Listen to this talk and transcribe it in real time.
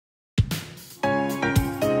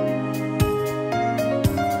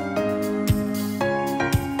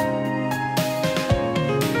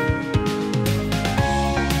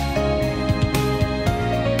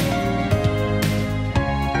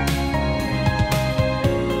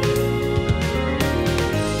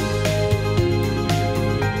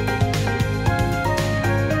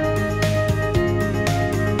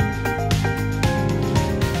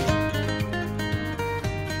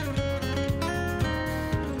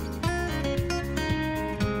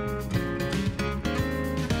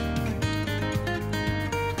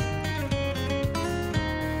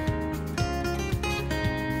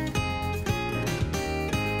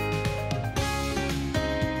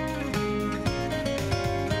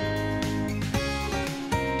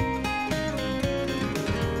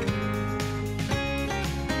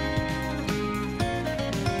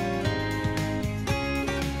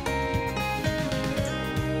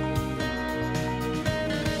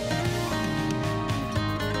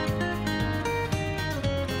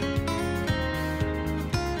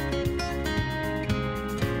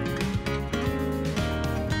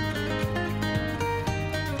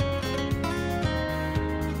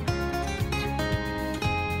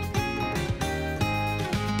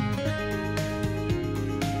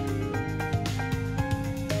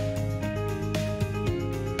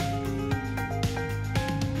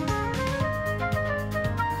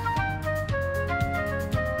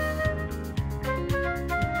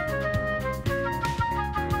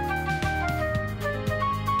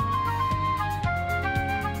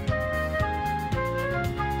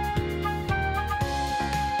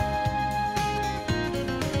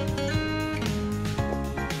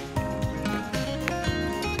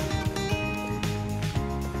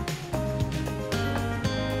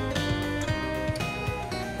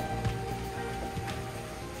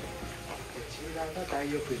大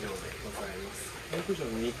浴場でございます。大浴場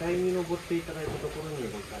の2階に登っていただいたところに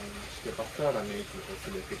ございまして、バスターラの駅をす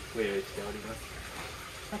べてご用意しております。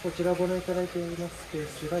こちらご覧いただいておりますスペー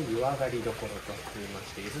スが湯上がりどころといいま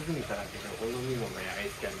して、伊豆炭から出るお飲み物やアイ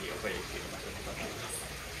スキャンディーをご用意している場所でございます。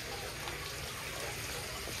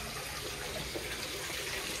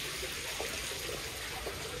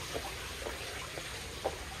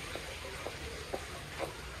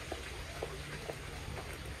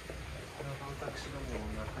私ども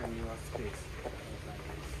の中庭スペースでござい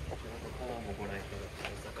ます。こちらの方もご覧いただき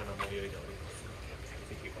お魚も泳いでおりますので、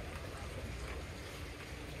ぜひご覧ください。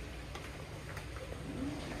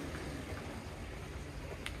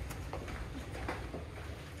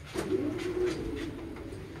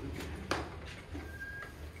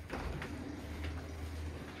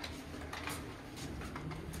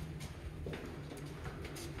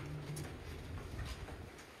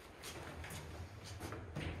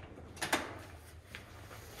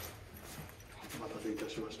お待たせいた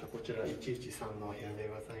しました。こちら113のお部屋で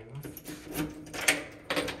ございます。ど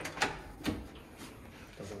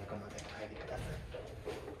うぞ中までお入りください。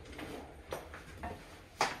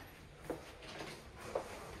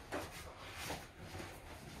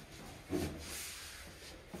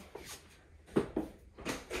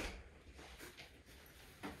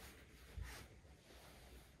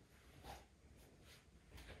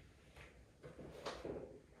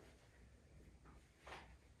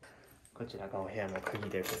こちらがお部屋の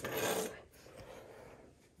鍵でございます。こ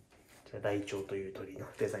ちら大鳥という鳥の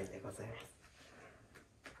デザインでございます。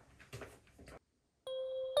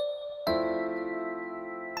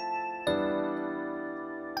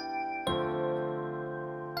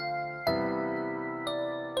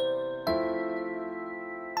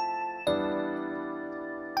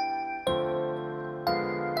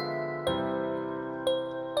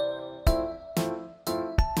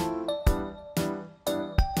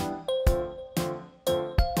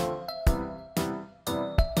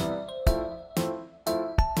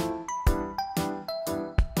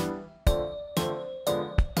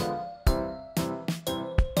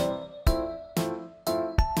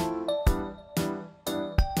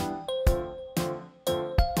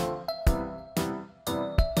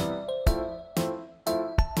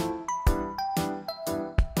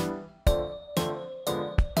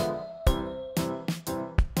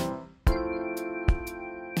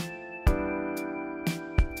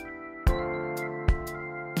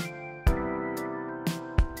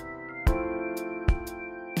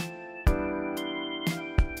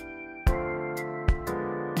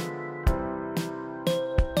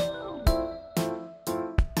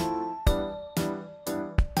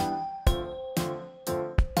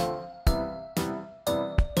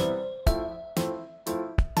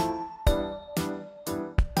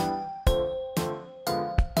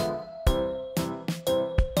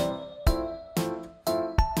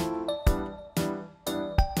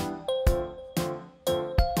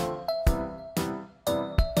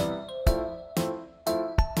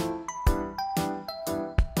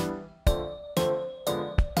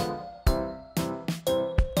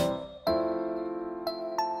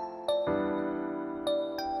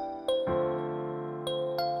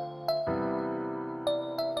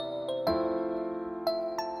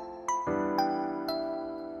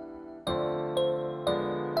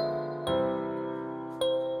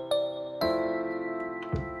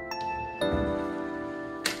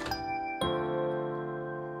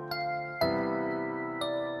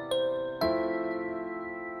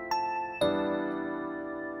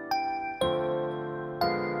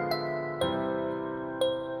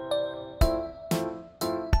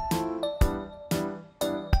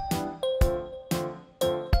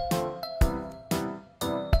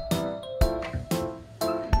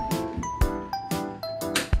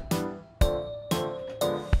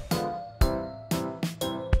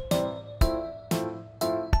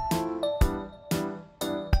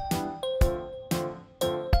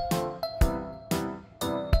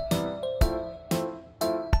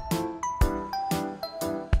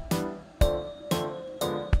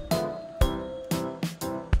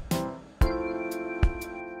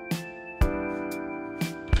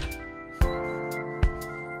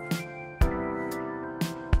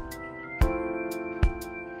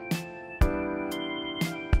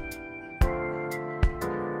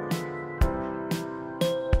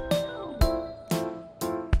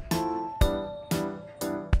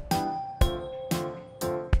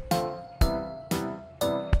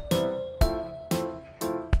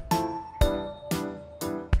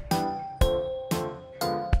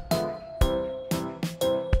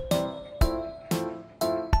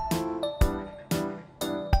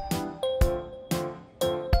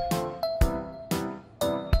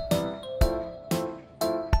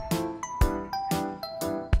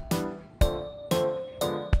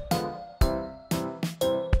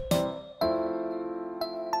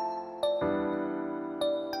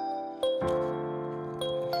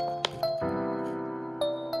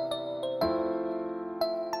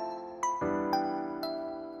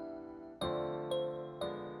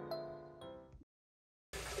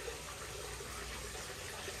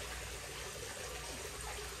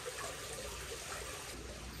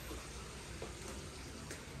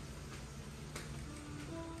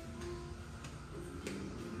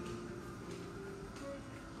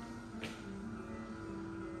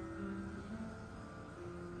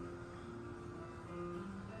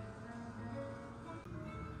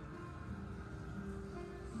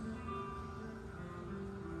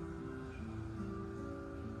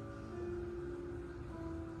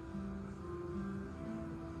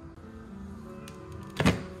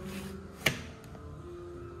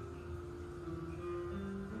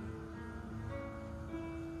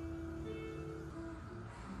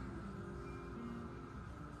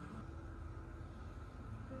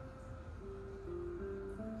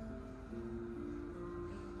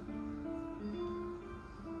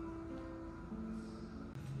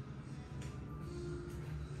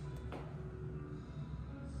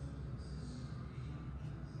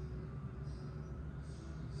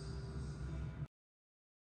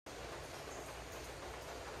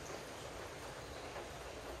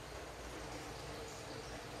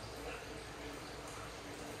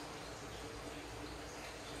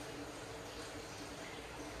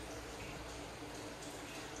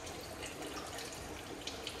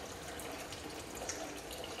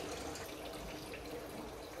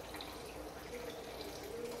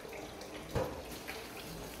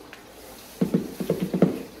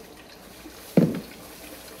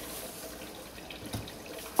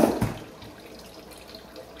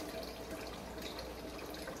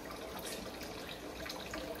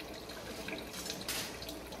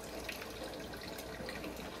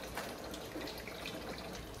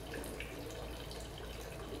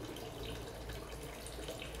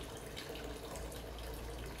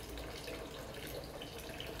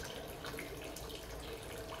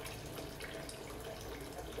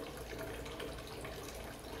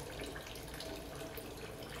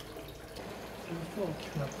大き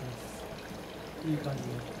くなってます。いい感じに。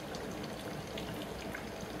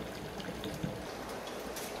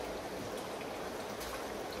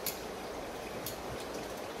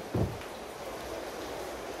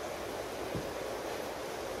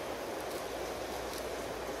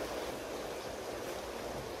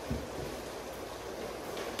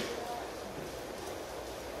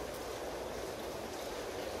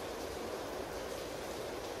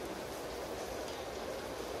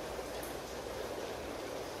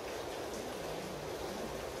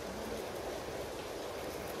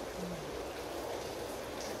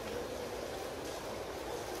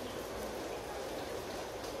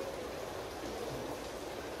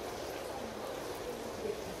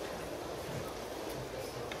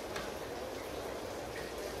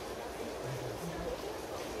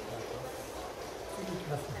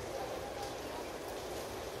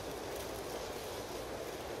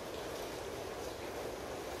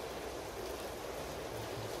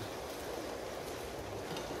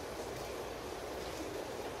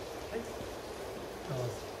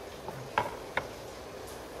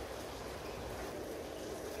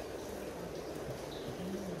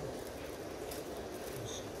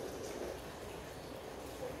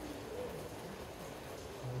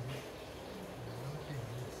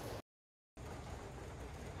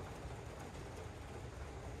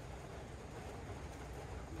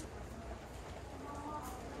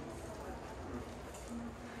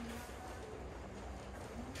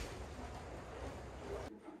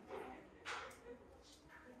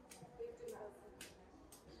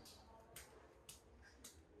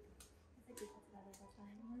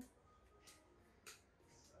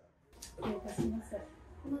失礼いたします。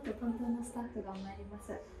この後担当のスタッフが参りま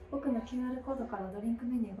す。奥の QR コードからドリンク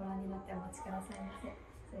メニューご覧になってお待ちくださいませ。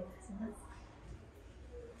失礼いたします。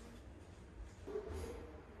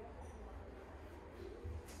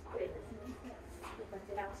失礼いたします。こ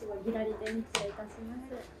ちらお絞り左手に失礼いたしま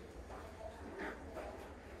す。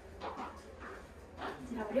こ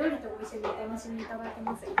ちらお料理とご一緒にお楽しみいただけ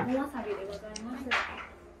ます。芋わさびでございます。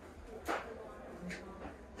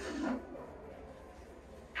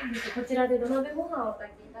こちらで土鍋ご飯をお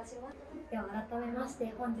炊きいたします。では改めまし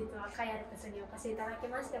て本日は甲斐アルプスにお越しいただき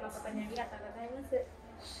まして誠にありがとうございます。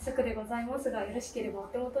すぐでございますが、よろしければお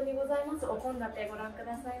手元にございますお献立ご覧く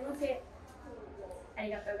ださいませ。あ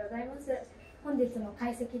りがとうございます。本日の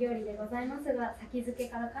懐石料理でございますが、先付け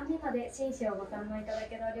から甘味まで紳士をご堪能いただ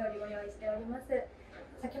けるお料理をご用意しております。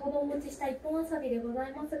先ほどお持ちした一本わさびでござ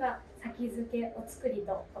いますが、先付けお作り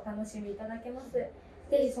とお楽しみいただけます。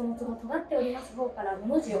ぜひその都度尖っております方から5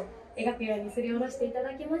の字を描くようにすりおろしていた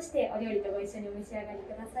だきまして、お料理とご一緒にお召し上がりく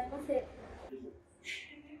ださいませ。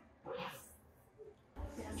こ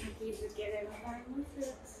ちら先付けでございま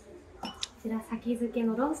す。こちら先付け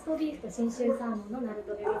のローストビーフと信州サーモンのナル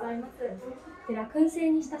トでございます。こちら燻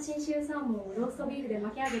製にした信州サーモンをローストビーフで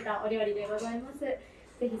巻き上げたお料理でございます。ぜ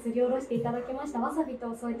ひすりおろしていただきましたわさび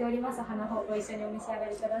と添えております花穂をご一緒にお召し上が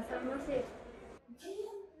りくださいませ。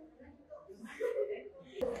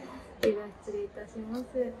では失礼いたします。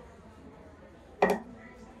こ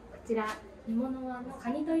ちら煮物はカ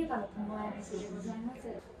ニと湯葉の玉あやしでございます。こ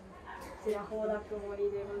ちら宝楽盛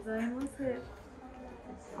りでございます。こち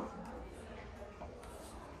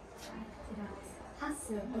ら8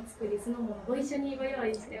寸お作り酢の物ご一緒にご用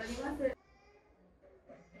意しております。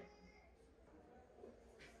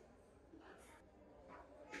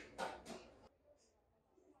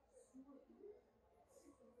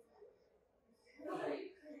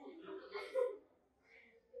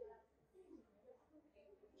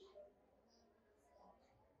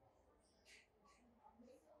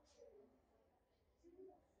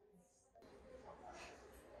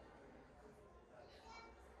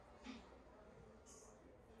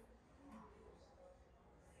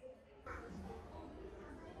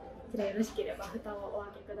こちらよろしければ蓋をお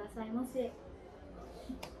開けくださいませ。あ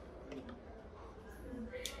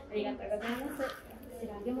りがとうございます。こち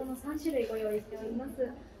ら揚げ物3種類ご用意しております。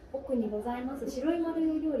奥にございます白い丸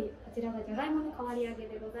い料理、こちらがじゃがいもの変わり揚げ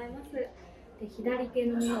でございます。で左手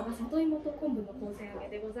のものが里芋と昆布の構成揚げ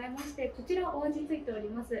でございまして、こちらお味ついており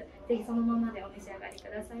ます。ぜひそのままでお召し上がりく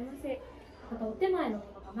ださいませ。またお手前のも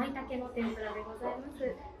のが舞茸の天ぷらでございます。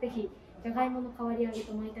ぜひじゃがいもの変わり揚げ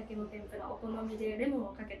と舞茸の天ぷら、お好みでレモン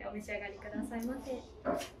をかけてお召し上がりくださいませ。失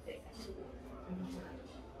礼いたします。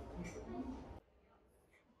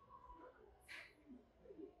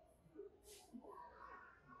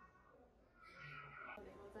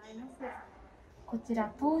こち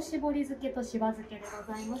ら糖搾り漬けとしば漬けで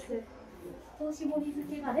ございます。糖搾り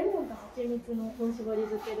漬けがレモンと蜂蜜の糖搾り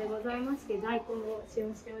漬けでございまして、大根を使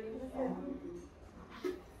用しております。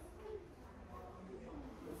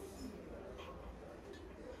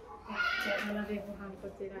鍋ご飯こ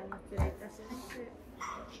ちらに失礼いたします。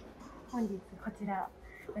本日こちら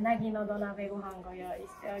うなぎの土鍋ご飯ご用意し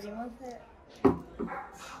ております。あ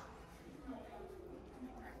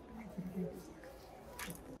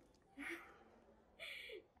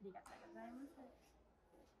りがとうございます。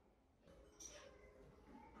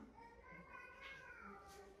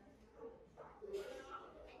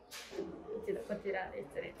一度こちらで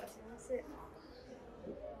失礼いたします。こ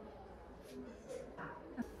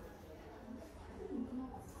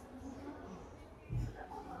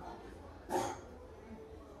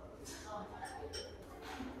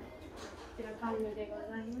ちら甘味でご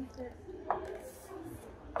ざいます。こ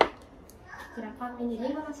ちら甘味にリ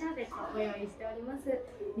ンゴのシャーベットをご用意しております。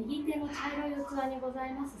右手の茶色い器にござ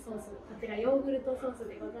いますソース、こちらヨーグルトソース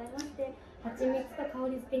でございまして、蜂蜜と香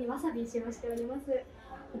り付けにわさび使用しております。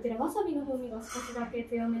こちらわさびの風味が少しだけ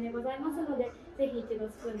強めでございますので、ぜひ一度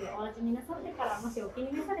スプーンでお味見なさってから、もしお気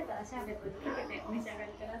に召されたらシャーベットにかけてお召し上が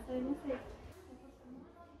りくださいませ。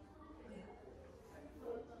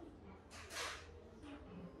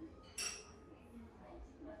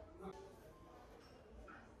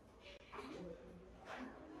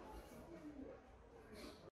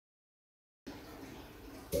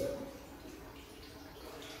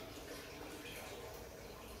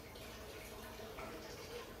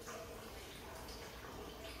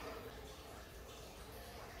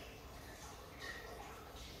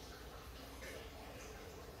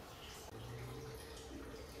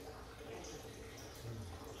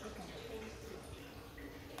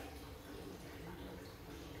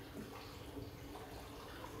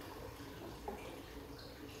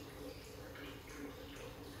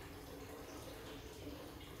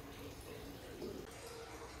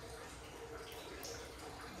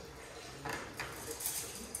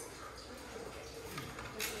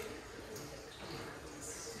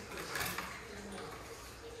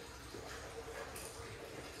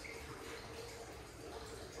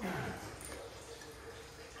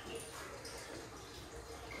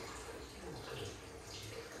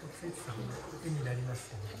季節の絵になりま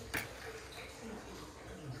すよね。